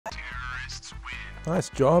Nice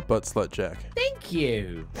job, butt slut Jack. Thank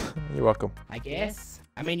you. You're welcome. I guess.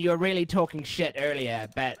 I mean, you were really talking shit earlier,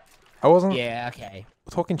 but I wasn't yeah, okay.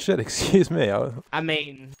 talking shit, excuse me. I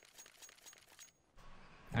mean,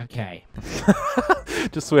 okay.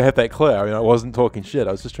 Just so we had that clear. I mean, I wasn't talking shit.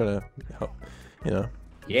 I was just trying to help, you know.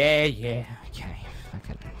 Yeah, okay.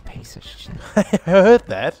 Fucking piece of shit. I heard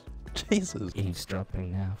that. Jesus.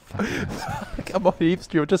 Eavesdropping now. Fucking Come on, Eves.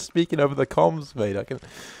 You're just speaking over the comms, mate.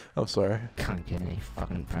 I'm sorry. can't get any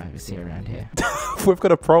fucking privacy around here. We've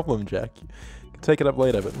got a problem, Jack. You can take it up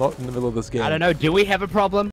later, but not in the middle of this game. I don't know. Do we have a problem?